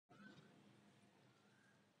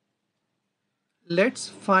Let's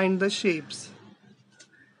find the shapes.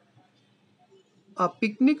 A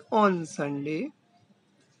picnic on Sunday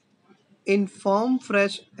in warm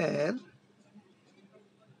fresh air,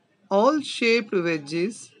 all shaped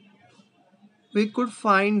wedges we could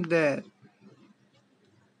find there.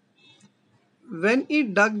 When he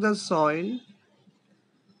dug the soil,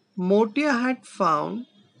 Motia had found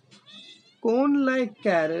cone-like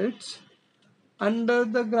carrots under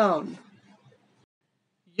the ground.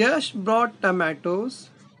 Yash brought tomatoes,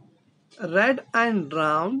 red and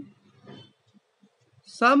round,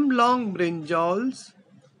 some long brinjals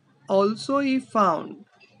also he found.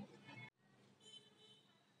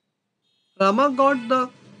 Rama got the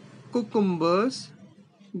cucumbers,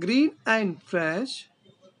 green and fresh,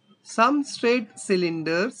 some straight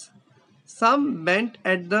cylinders, some bent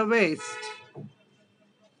at the waist.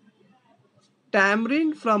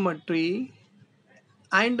 Tamarind from a tree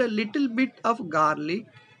and a little bit of garlic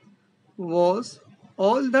was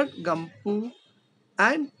all that Gampu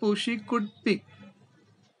and Pushi could pick.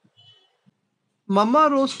 Mama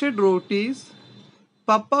roasted rotis,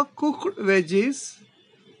 Papa cooked veggies.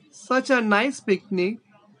 Such a nice picnic.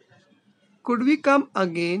 Could we come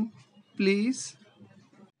again, please?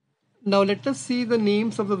 Now let us see the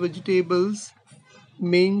names of the vegetables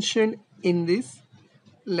mentioned in this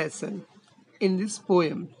lesson, in this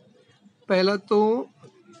poem. पहला तो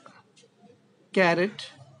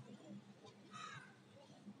carrot,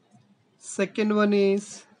 second one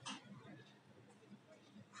is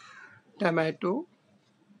tomato,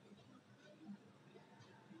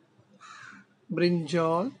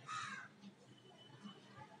 brinjal,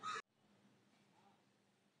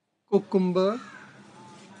 cucumber,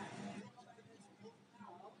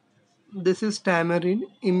 this is tamarind,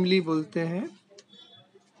 इमली बोलते हैं,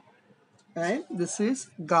 and this is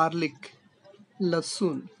garlic,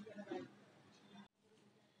 लहसुन.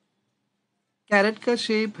 Carrot का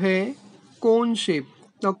shape है cone shape.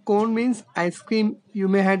 Now cone means ice cream. You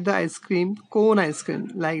may have the ice cream, cone ice cream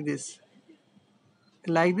like this.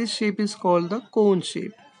 Like this shape is called the cone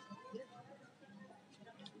shape.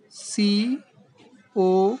 C-O-N-E,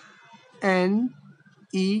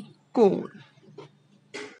 cone.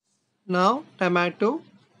 Now tomato.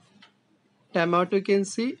 Tomato you can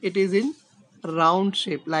see it is in round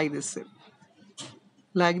shape like this shape.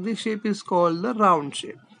 Like this shape is called the round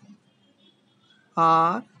shape.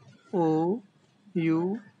 R-O-U-N-D,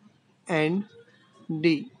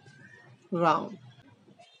 round.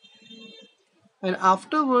 And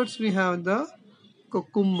afterwards we have the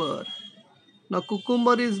cucumber. Now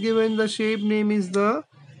cucumber is given, the shape name is the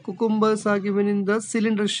cucumbers are given in the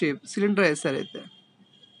cylinder shape. Cylinder ऐसा रहता है.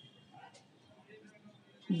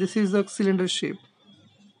 This is the cylinder shape.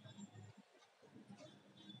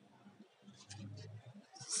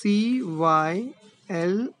 cylinder,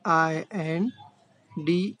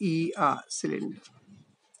 cylinder.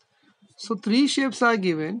 So three shapes are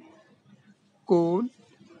given: cone,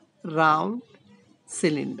 round,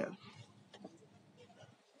 cylinder.